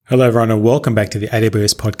Hello everyone and welcome back to the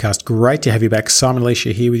AWS podcast. Great to have you back. Simon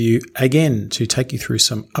Elisha here with you again to take you through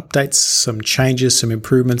some updates, some changes, some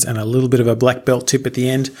improvements, and a little bit of a black belt tip at the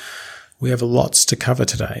end. We have lots to cover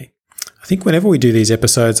today. I think whenever we do these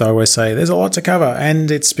episodes, I always say there's a lot to cover,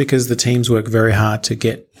 and it's because the teams work very hard to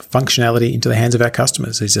get functionality into the hands of our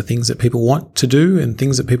customers. These are things that people want to do and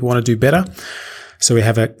things that people want to do better. So we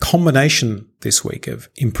have a combination this week of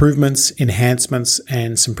improvements, enhancements,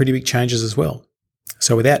 and some pretty big changes as well.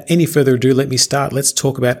 So without any further ado, let me start. Let's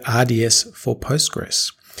talk about RDS for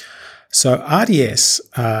Postgres. So RDS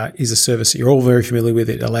is a service that you're all very familiar with.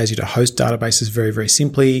 It allows you to host databases very, very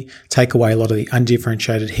simply, take away a lot of the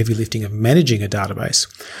undifferentiated heavy lifting of managing a database.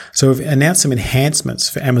 So we've announced some enhancements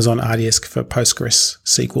for Amazon RDS for Postgres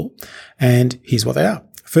SQL, and here's what they are.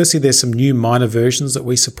 Firstly, there's some new minor versions that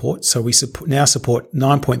we support. So we now support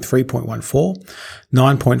 9.3.14,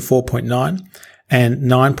 9.4.9, and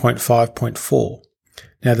 9.5.4.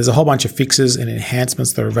 Now, there's a whole bunch of fixes and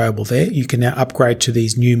enhancements that are available there. You can now upgrade to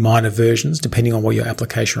these new minor versions depending on what your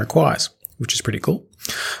application requires, which is pretty cool.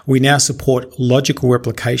 We now support logical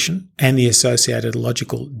replication and the associated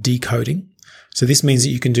logical decoding. So this means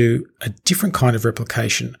that you can do a different kind of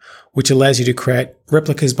replication, which allows you to create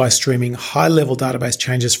replicas by streaming high-level database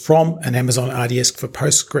changes from an Amazon RDS for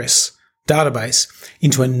Postgres database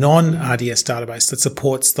into a non-RDS database that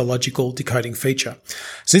supports the logical decoding feature.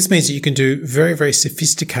 So this means that you can do very, very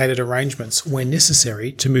sophisticated arrangements when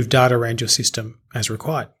necessary to move data around your system as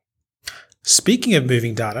required. Speaking of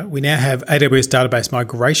moving data, we now have AWS Database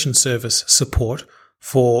Migration Service support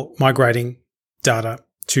for migrating data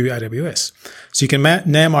to AWS. So you can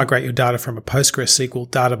now migrate your data from a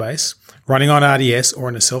PostgreSQL database running on RDS or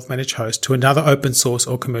in a self-managed host to another open source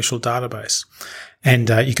or commercial database. And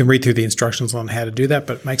you can read through the instructions on how to do that,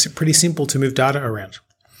 but it makes it pretty simple to move data around.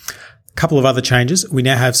 A couple of other changes. We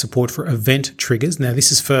now have support for event triggers. Now,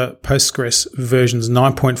 this is for Postgres versions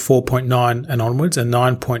 9.4.9 and onwards and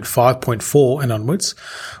 9.5.4 and onwards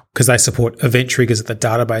because they support event triggers at the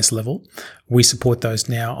database level. We support those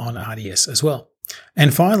now on RDS as well.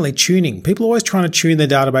 And finally, tuning. People are always trying to tune their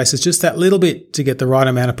databases just that little bit to get the right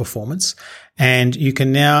amount of performance. And you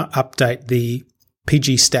can now update the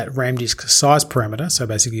pgstat RAM disk size parameter, so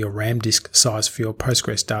basically your RAM disk size for your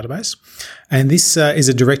Postgres database. And this is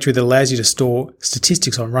a directory that allows you to store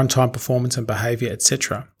statistics on runtime performance and behavior,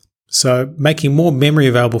 etc. So making more memory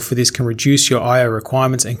available for this can reduce your I/O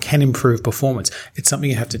requirements and can improve performance. It's something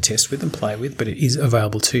you have to test with and play with, but it is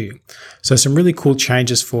available to you. So some really cool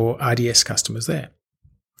changes for RDS customers there.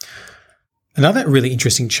 Another really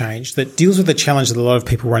interesting change that deals with the challenge that a lot of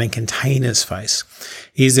people running containers face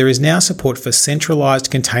is there is now support for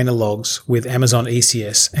centralized container logs with Amazon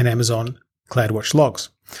ECS and Amazon CloudWatch logs.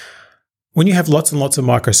 When you have lots and lots of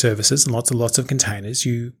microservices and lots of containers,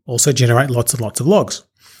 you also generate lots and lots of logs.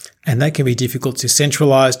 And they can be difficult to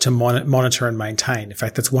centralize, to monitor and maintain. In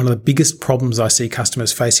fact, that's one of the biggest problems I see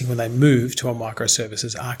customers facing when they move to a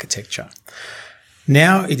microservices architecture.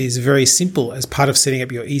 Now it is very simple as part of setting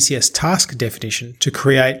up your ECS task definition to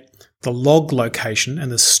create the log location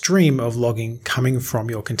and the stream of logging coming from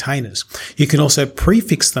your containers. You can also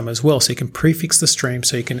prefix them as well. So you can prefix the stream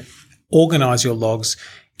so you can organize your logs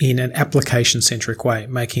in an application-centric way,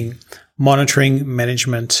 making monitoring,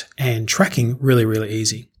 management, and tracking really, really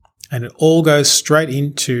easy. And it all goes straight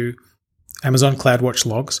into Amazon CloudWatch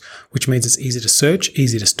logs, which means it's easy to search,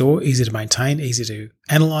 easy to store, easy to maintain, easy to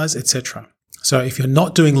analyze, etc. So if you're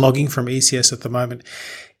not doing logging from ECS at the moment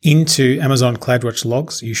into Amazon CloudWatch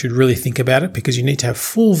logs, you should really think about it because you need to have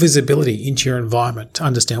full visibility into your environment to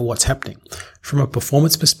understand what's happening from a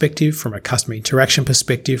performance perspective, from a customer interaction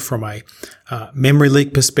perspective, from a memory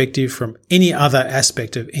leak perspective, from any other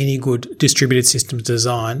aspect of any good distributed systems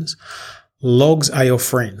designs. Logs are your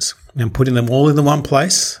friends, and putting them all in the one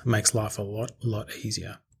place makes life a lot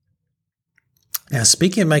easier. Now,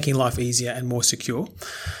 speaking of making life easier and more secure,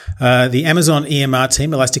 the Amazon EMR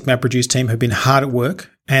team, Elastic MapReduce team, have been hard at work,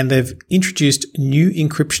 and they've introduced new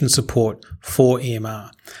encryption support for EMR.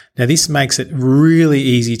 Now, this makes it really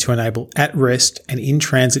easy to enable at-rest and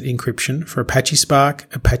in-transit encryption for Apache Spark,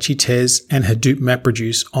 Apache Tez, and Hadoop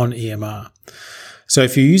MapReduce on EMR. So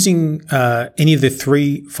if you're using any of the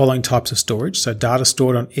three following types of storage, so data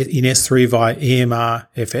stored in S3 via EMR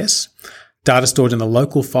FS, data stored in the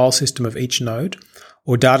local file system of each node,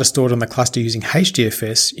 or data stored on the cluster using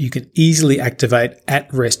HDFS, you can easily activate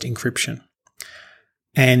at-rest encryption.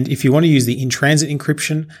 And if you want to use the in-transit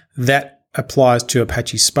encryption, that applies to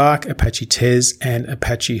Apache Spark, Apache Tez, and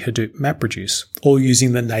Apache Hadoop MapReduce, all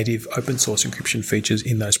using the native open source encryption features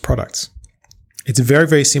in those products. It's very,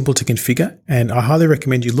 very simple to configure, and I highly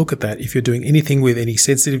recommend you look at that if you're doing anything with any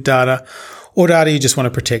sensitive data or data you just want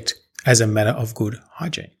to protect as a matter of good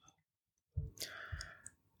hygiene.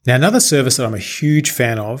 Now, another service that I'm a huge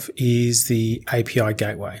fan of is the API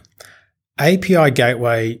Gateway. API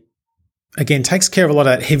Gateway, again, takes care of a lot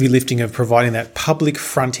of that heavy lifting of providing that public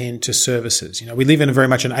front end to services. We live in a very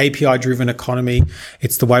much an API-driven economy.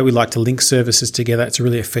 It's the way we like to link services together. It's a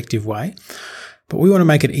really effective way. But we want to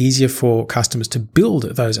make it easier for customers to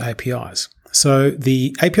build those APIs. So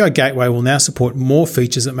the API Gateway will now support more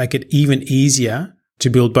features that make it even easier to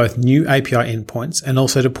build both new API endpoints and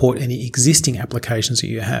also to port any existing applications that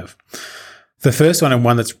you have. The first one, and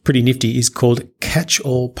one that's pretty nifty, is called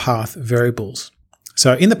catch-all path variables.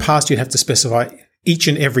 So in the past, you'd have to specify each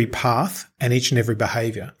and every path and each and every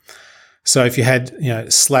behavior. So if you had,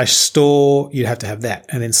 /store, you'd have to have that,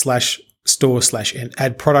 and then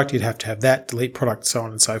 /store/add product, you'd have to have that, delete product, so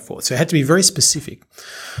on and so forth. So it had to be very specific,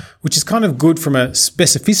 which is kind of good from a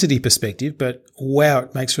specificity perspective, but wow,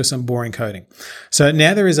 it makes for some boring coding. So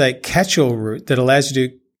now there is a catch-all route that allows you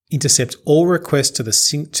to intercept all requests to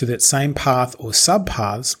that same path or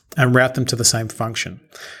subpaths and route them to the same function.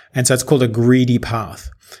 And so it's called a greedy path.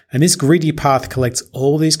 And this greedy path collects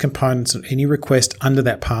all these components of any request under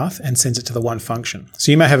that path and sends it to the one function.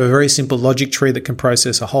 So you may have a very simple logic tree that can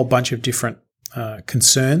process a whole bunch of different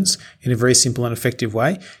concerns in a very simple and effective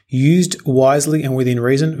way. Used wisely and within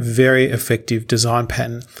reason, very effective design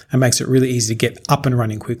pattern, and makes it really easy to get up and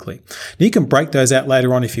running quickly. Now you can break those out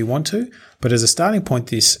later on if you want to, but as a starting point,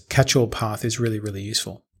 this catch-all path is really, really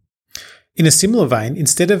useful. In a similar vein,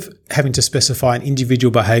 instead of having to specify an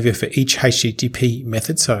individual behavior for each HTTP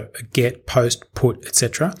method, so a get, post, put,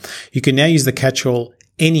 etc., you can now use the catch-all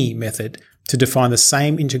any method to define the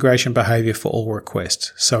same integration behavior for all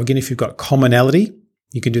requests. So again, if you've got commonality,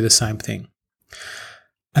 you can do the same thing.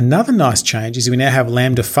 Another nice change is we now have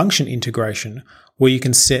Lambda function integration, where you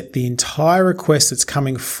can set the entire request that's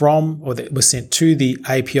coming from or that was sent to the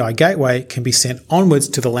API Gateway can be sent onwards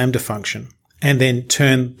to the Lambda function, and then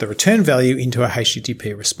turn the return value into a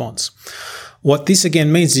HTTP response. What this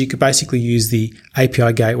again means is you could basically use the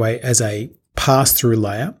API Gateway as a pass-through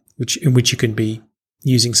layer, in which you can be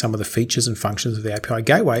using some of the features and functions of the API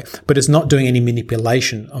Gateway, but it's not doing any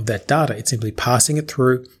manipulation of that data. It's simply passing it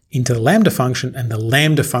through into the Lambda function, and the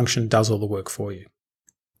Lambda function does all the work for you.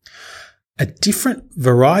 A different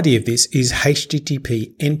variety of this is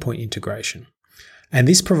HTTP endpoint integration. And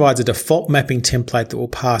this provides a default mapping template that will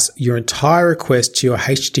pass your entire request to your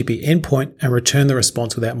HTTP endpoint and return the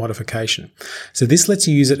response without modification. So this lets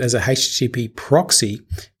you use it as a HTTP proxy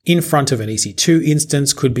in front of an EC2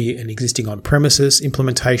 instance, could be an existing on-premises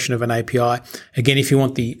implementation of an API. Again, if you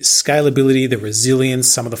want the scalability, the resilience,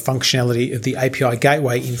 some of the functionality of the API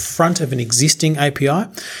Gateway in front of an existing API,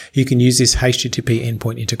 you can use this HTTP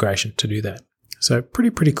endpoint integration to do that. So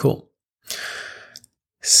pretty cool.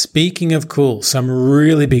 Speaking of cool, some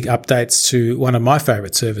really big updates to one of my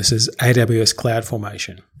favorite services, AWS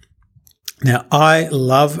CloudFormation. Now, I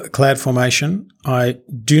love CloudFormation. I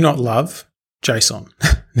do not love JSON.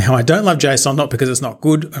 Now, I don't love JSON, not because it's not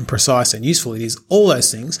good and precise and useful. It is all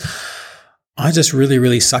those things. I just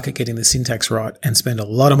really suck at getting the syntax right and spend a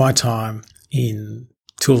lot of my time in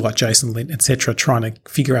tools like JSONlint, etc., trying to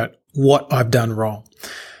figure out what I've done wrong.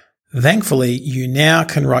 Thankfully, you now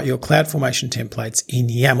can write your CloudFormation templates in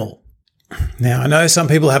YAML. Now, I know some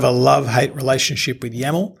people have a love-hate relationship with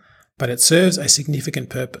YAML, but it serves a significant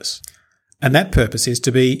purpose. And that purpose is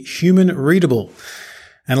to be human readable.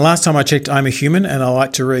 And last time I checked, I'm a human and I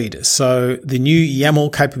like to read. So the new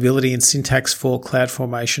YAML capability and syntax for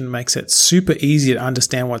CloudFormation makes it super easy to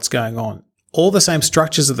understand what's going on. All the same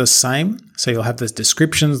structures are the same. So you'll have the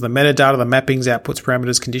descriptions, the metadata, the mappings, outputs,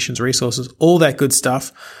 parameters, conditions, resources, all that good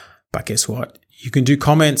stuff. But guess what? You can do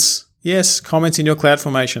comments. Yes, comments in your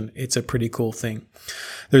CloudFormation. It's a pretty cool thing.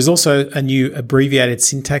 There's also a new abbreviated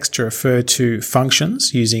syntax to refer to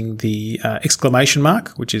functions using the exclamation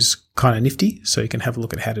mark, which is kind of nifty. So you can have a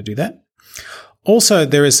look at how to do that. Also,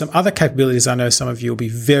 there is some other capabilities I know some of you will be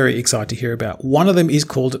very excited to hear about. One of them is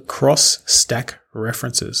called cross-stack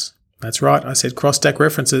references. That's right. I said cross-stack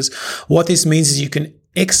references. What this means is you can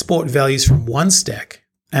export values from one stack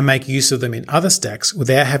and make use of them in other stacks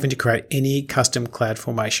without having to create any custom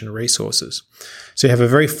CloudFormation resources. So you have a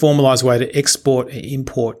very formalized way to export and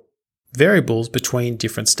import variables between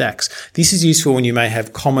different stacks. This is useful when you may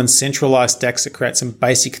have common centralized stacks that create some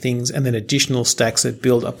basic things and then additional stacks that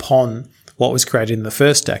build upon what was created in the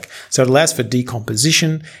first stack. So it allows for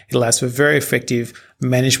decomposition. It allows for very effective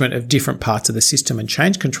management of different parts of the system and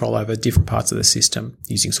change control over different parts of the system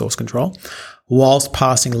using source control, whilst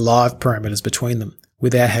passing live parameters between them,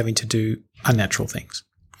 without having to do unnatural things.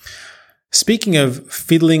 Speaking of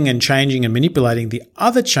fiddling and changing and manipulating, the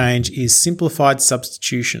other change is simplified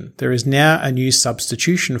substitution. There is now a new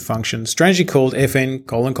substitution function, strangely called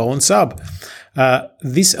fn::sub.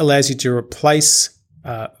 This allows you to replace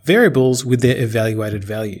variables with their evaluated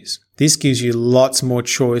values. This gives you lots more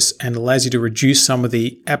choice and allows you to reduce some of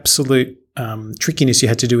the absolute trickiness you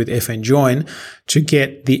had to do with fn join to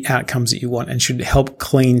get the outcomes that you want, and should help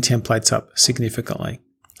clean templates up significantly.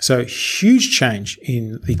 So huge change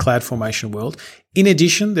in the CloudFormation world. In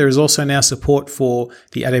addition, there is also now support for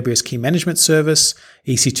the AWS Key Management Service,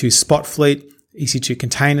 EC2 Spot Fleet, EC2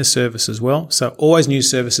 Container Service as well. So always new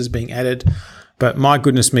services being added. But my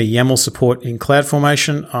goodness me, YAML support in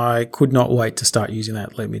CloudFormation, I could not wait to start using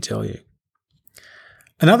that, let me tell you.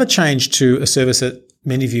 Another change to a service that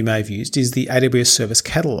many of you may have used is the AWS Service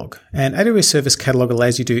Catalog. And AWS Service Catalog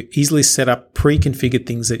allows you to easily set up pre-configured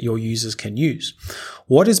things that your users can use.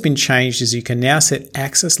 What has been changed is you can now set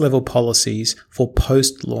access level policies for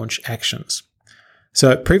post-launch actions.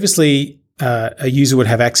 So previously, a user would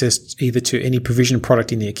have access either to any provisioned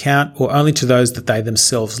product in the account or only to those that they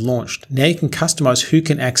themselves launched. Now you can customize who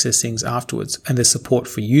can access things afterwards, and there's support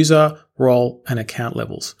for user, role, and account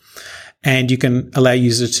levels. And you can allow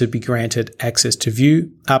users to be granted access to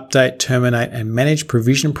view, update, terminate, and manage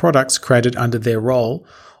provision products created under their role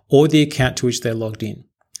or the account to which they're logged in.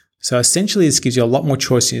 So essentially, this gives you a lot more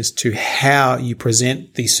choices to how you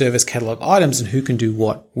present the service catalog items and who can do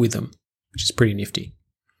what with them, which is pretty nifty.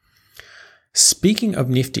 Speaking of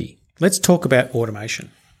nifty, let's talk about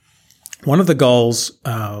automation. One of the goals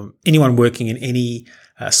anyone working in any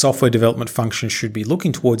software development function should be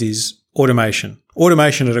looking towards is automation.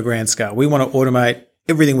 Automation at a grand scale. We want to automate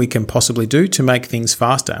everything we can possibly do to make things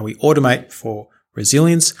faster. And we automate for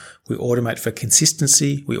resilience, we automate for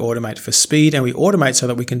consistency, we automate for speed, and we automate so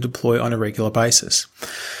that we can deploy on a regular basis.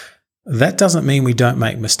 That doesn't mean we don't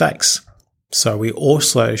make mistakes. So we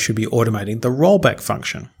also should be automating the rollback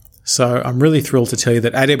function. So I'm really thrilled to tell you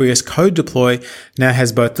that AWS Code Deploy now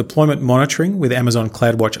has both deployment monitoring with Amazon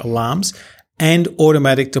CloudWatch alarms and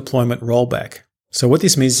automatic deployment rollback. So what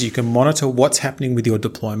this means is you can monitor what's happening with your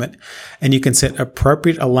deployment, and you can set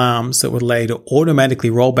appropriate alarms that would allow you to automatically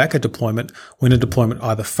roll back a deployment when a deployment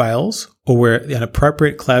either fails or where an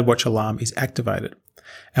appropriate CloudWatch alarm is activated.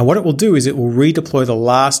 And what it will do is it will redeploy the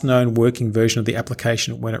last known working version of the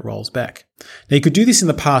application when it rolls back. Now, you could do this in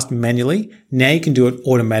the past manually. Now you can do it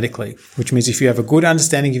automatically, which means if you have a good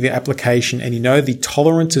understanding of your application and you know the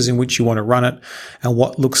tolerances in which you want to run it and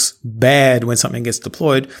what looks bad when something gets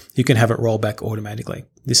deployed, you can have it roll back automatically.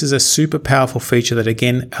 This is a super powerful feature that,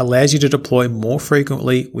 again, allows you to deploy more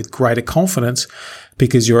frequently with greater confidence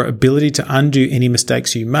because your ability to undo any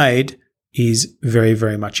mistakes you made is very,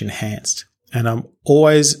 very much enhanced. And I'm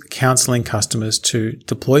always counseling customers to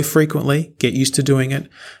deploy frequently, get used to doing it,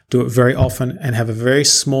 do it very often, and have a very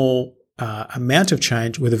small amount of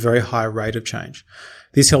change with a very high rate of change.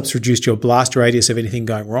 This helps reduce your blast radius of anything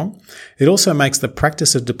going wrong. It also makes the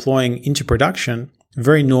practice of deploying into production a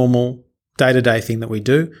very normal day-to-day thing that we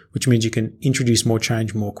do, which means you can introduce more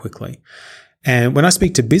change more quickly. And when I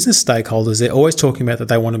speak to business stakeholders, they're always talking about that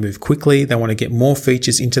they want to move quickly. They want to get more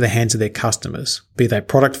features into the hands of their customers, be they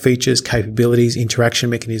product features, capabilities,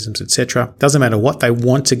 interaction mechanisms, etc. Doesn't matter what, they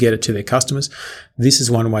want to get it to their customers. This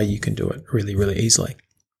is one way you can do it really, really easily.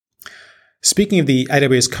 Speaking of the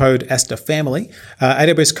AWS Code Aster family,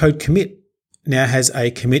 AWS Code Commit now has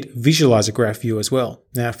a commit visualizer graph view as well.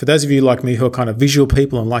 Now, for those of you like me who are kind of visual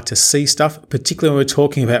people and like to see stuff, particularly when we're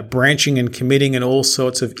talking about branching and committing and all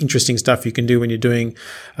sorts of interesting stuff you can do when you're doing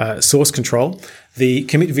source control, the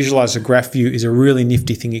commit visualizer graph view is a really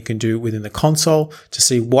nifty thing you can do within the console to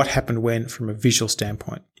see what happened when from a visual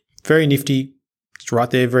standpoint. Very nifty. It's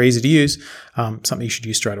right there, very easy to use, something you should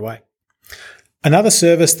use straight away. Another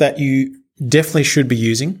service that you definitely should be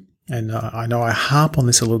using, and I know I harp on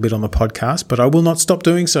this a little bit on the podcast, but I will not stop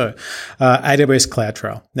doing so. AWS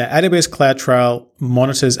CloudTrail. Now, AWS CloudTrail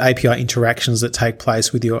monitors API interactions that take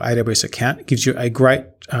place with your AWS account. It gives you a great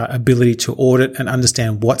ability to audit and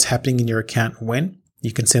understand what's happening in your account when.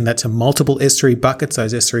 You can send that to multiple S3 buckets.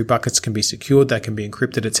 Those S3 buckets can be secured, they can be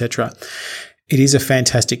encrypted, etc. It is a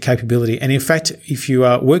fantastic capability. And in fact, if you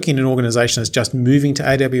are working in an organization that's just moving to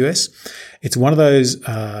AWS, it's one of those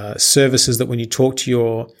services that when you talk to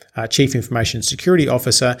your Chief Information Security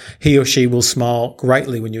Officer, he or she will smile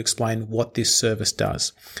greatly when you explain what this service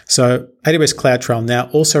does. So AWS CloudTrail now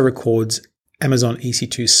also records Amazon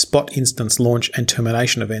EC2 Spot instance launch and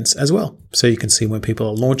termination events as well. So you can see when people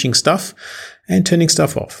are launching stuff and turning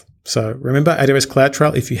stuff off. So remember, AWS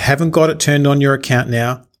CloudTrail, if you haven't got it turned on your account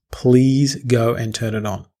now, please go and turn it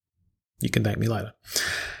on. You can thank me later.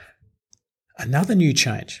 Another new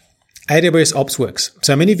change, AWS OpsWorks.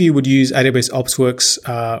 So many of you would use AWS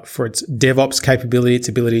OpsWorks for its DevOps capability, its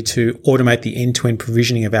ability to automate the end-to-end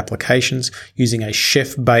provisioning of applications using a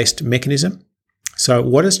Chef-based mechanism. So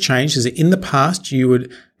what has changed is that in the past, you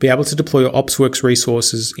would be able to deploy your OpsWorks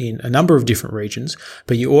resources in a number of different regions,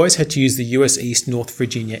 but you always had to use the US East North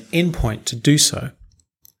Virginia endpoint to do so.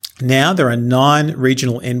 Now there are 9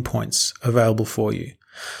 regional endpoints available for you.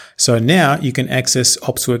 So now you can access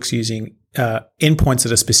OpsWorks using endpoints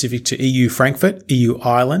that are specific to EU Frankfurt, EU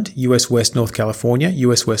Ireland, US West North California,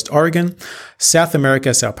 US West Oregon, South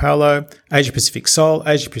America, Sao Paulo, Asia Pacific Seoul,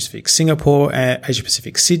 Asia Pacific Singapore, Asia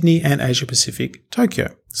Pacific Sydney, and Asia Pacific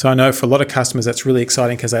Tokyo. So I know for a lot of customers that's really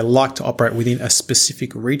exciting because they like to operate within a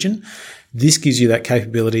specific region. This gives you that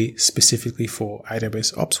capability specifically for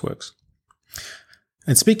AWS OpsWorks.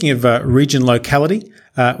 And speaking of region locality,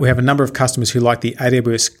 we have a number of customers who like the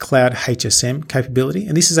AWS Cloud HSM capability,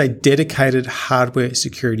 and this is a dedicated hardware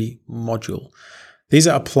security module. These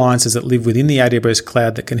are appliances that live within the AWS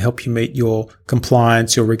cloud that can help you meet your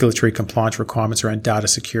compliance, your regulatory compliance requirements around data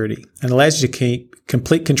security, and allows you to keep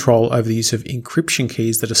complete control over the use of encryption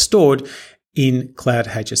keys that are stored in Cloud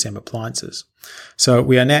HSM appliances. So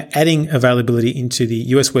we are now adding availability into the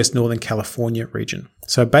US West Northern California region.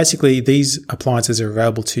 So basically these appliances are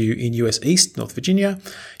available to you in US East, North Virginia,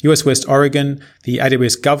 US West Oregon, the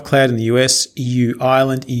AWS GovCloud in the US, EU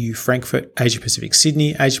Ireland, EU Frankfurt, Asia Pacific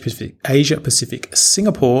Sydney, Asia Pacific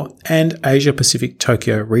Singapore, and Asia Pacific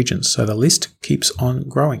Tokyo regions. So the list keeps on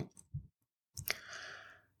growing.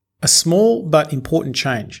 A small but important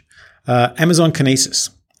change, Amazon Kinesis.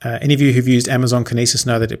 Any of you who've used Amazon Kinesis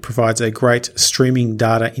know that it provides a great streaming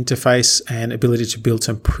data interface and ability to build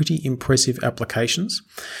some pretty impressive applications.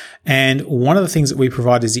 And one of the things that we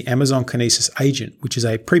provide is the Amazon Kinesis Agent, which is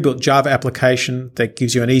a pre-built Java application that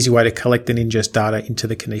gives you an easy way to collect and ingest data into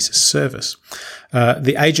the Kinesis service.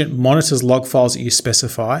 The agent monitors log files that you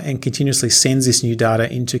specify and continuously sends this new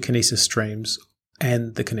data into Kinesis streams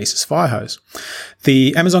and the Kinesis Firehose.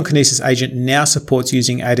 The Amazon Kinesis Agent now supports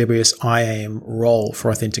using AWS IAM role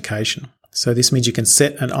for authentication. So this means you can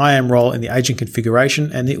set an IAM role in the agent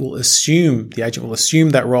configuration, and the agent will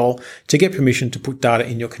assume that role to get permission to put data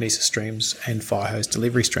in your Kinesis streams and Firehose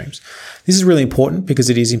delivery streams. This is really important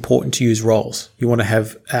because it is important to use roles. You want to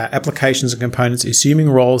have applications and components assuming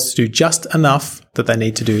roles to do just enough that they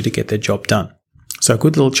need to do to get their job done. So a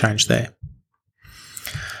good little change there.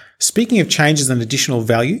 Speaking of changes and additional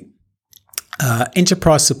value,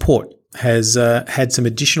 enterprise support has had some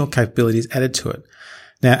additional capabilities added to it.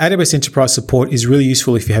 Now, AWS Enterprise Support is really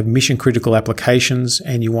useful if you have mission-critical applications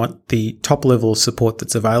and you want the top-level support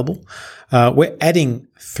that's available. We're adding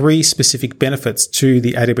 3 specific benefits to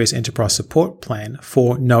the AWS Enterprise Support plan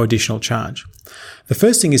for no additional charge. The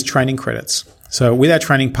first thing is training credits. So with our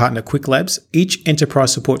training partner QuickLabs, each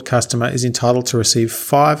enterprise support customer is entitled to receive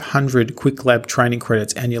 500 QuickLab training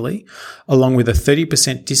credits annually, along with a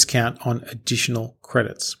 30% discount on additional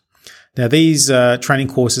credits. Now, these training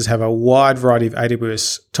courses have a wide variety of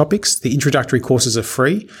AWS topics. The introductory courses are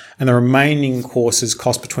free, and the remaining courses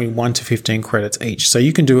cost between 1 to 15 credits each. So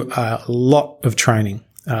you can do a lot of training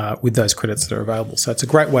with those credits that are available. So it's a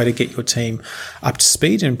great way to get your team up to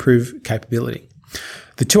speed and improve capability.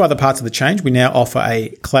 The 2 other parts of the change, we now offer a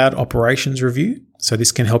cloud operations review. So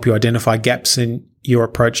this can help you identify gaps in your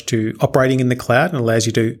approach to operating in the cloud and allows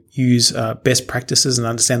you to use best practices and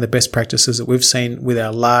understand the best practices that we've seen with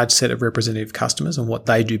our large set of representative customers and what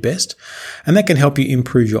they do best. And that can help you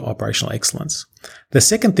improve your operational excellence. The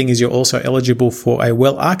second thing is you're also eligible for a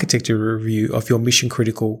well-architected review of your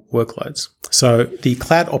mission-critical workloads. So the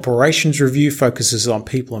cloud operations review focuses on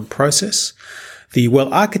people and process. The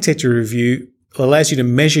well-architected review allows you to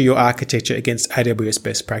measure your architecture against AWS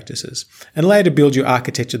best practices and allow you to build your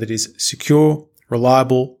architecture that is secure,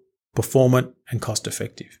 reliable, performant, and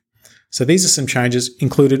cost-effective. So these are some changes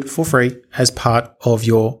included for free as part of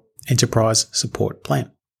your enterprise support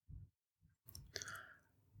plan.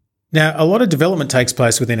 Now, a lot of development takes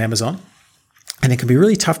place within Amazon, and it can be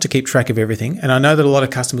really tough to keep track of everything. And I know that a lot of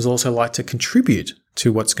customers also like to contribute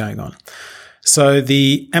to what's going on. So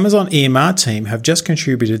the Amazon EMR team have just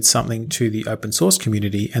contributed something to the open source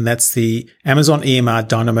community, and that's the Amazon EMR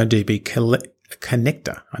DynamoDB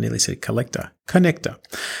connector. I nearly said collector. Connector.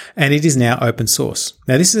 And it is now open source.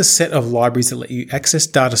 Now, this is a set of libraries that let you access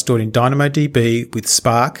data stored in DynamoDB with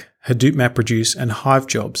Spark, Hadoop MapReduce, and Hive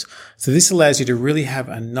jobs. So this allows you to really have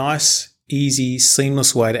a nice, easy,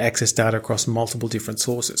 seamless way to access data across multiple different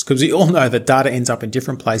sources, because we all know that data ends up in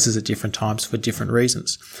different places at different times for different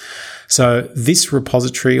reasons. So this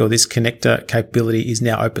repository or this connector capability is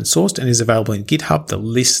now open sourced and is available in GitHub.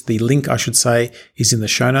 The link, I should say, is in the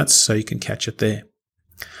show notes, so you can catch it there.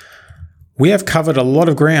 We have covered a lot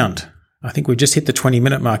of ground. I think we've just hit the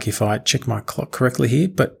 20-minute mark if I check my clock correctly here,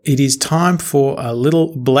 but it is time for a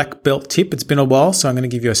little black belt tip. It's been a while, so I'm going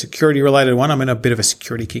to give you a security-related one. I'm in a bit of a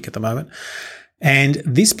security kick at the moment. And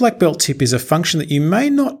this black belt tip is a function that you may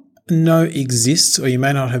not know exists or you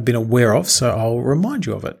may not have been aware of, so I'll remind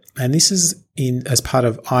you of it. And this is as part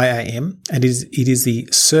of IAM, and it is the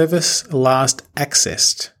service last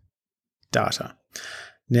accessed data.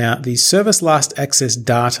 Now, the service last accessed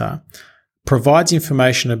data provides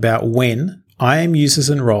information about when IAM users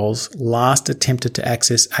and roles last attempted to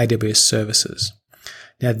access AWS services.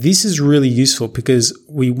 Now, this is really useful because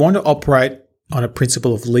we want to operate on a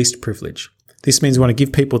principle of least privilege. This means we want to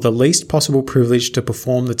give people the least possible privilege to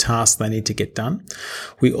perform the tasks they need to get done.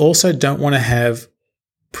 We also don't want to have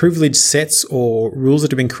privilege sets or rules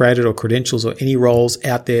that have been created or credentials or any roles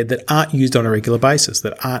out there that aren't used on a regular basis,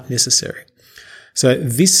 that aren't necessary. So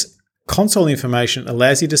this console information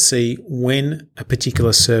allows you to see when a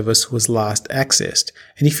particular service was last accessed.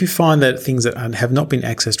 And if you find that things that have not been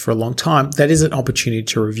accessed for a long time, that is an opportunity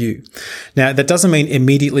to review. Now, that doesn't mean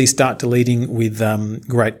immediately start deleting with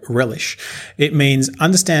great relish. It means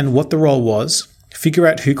understand what the role was, figure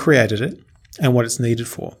out who created it, and what it's needed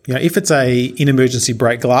for. If it's in emergency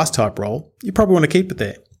break glass type role, you probably want to keep it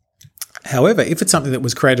there. However, if it's something that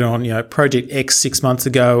was created on, Project X 6 months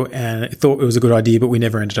ago and it thought it was a good idea, but we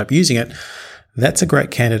never ended up using it, that's a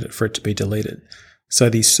great candidate for it to be deleted. So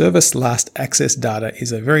the service last access data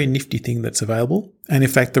is a very nifty thing that's available. And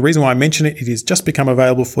in fact, the reason why I mention it has just become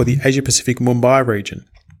available for the Asia Pacific Mumbai region.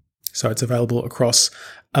 So it's available across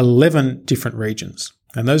 11 different regions.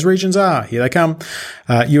 And those regions are, here they come,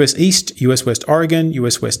 US East, US West Oregon,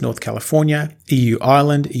 US West North California, EU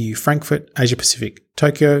Ireland, EU Frankfurt, Asia Pacific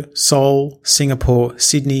Tokyo, Seoul, Singapore,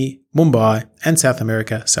 Sydney, Mumbai, and South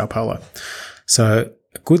America, Sao Paulo. So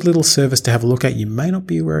a good little service to have a look at. You may not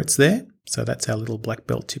be aware it's there. So that's our little black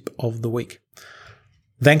belt tip of the week.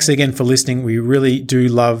 Thanks again for listening. We really do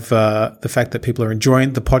love the fact that people are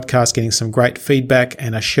enjoying the podcast, getting some great feedback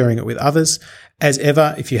and are sharing it with others. As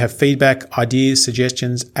ever, if you have feedback, ideas,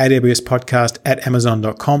 suggestions, AWS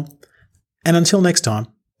podcast@amazon.com. And until next time,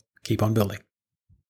 keep on building.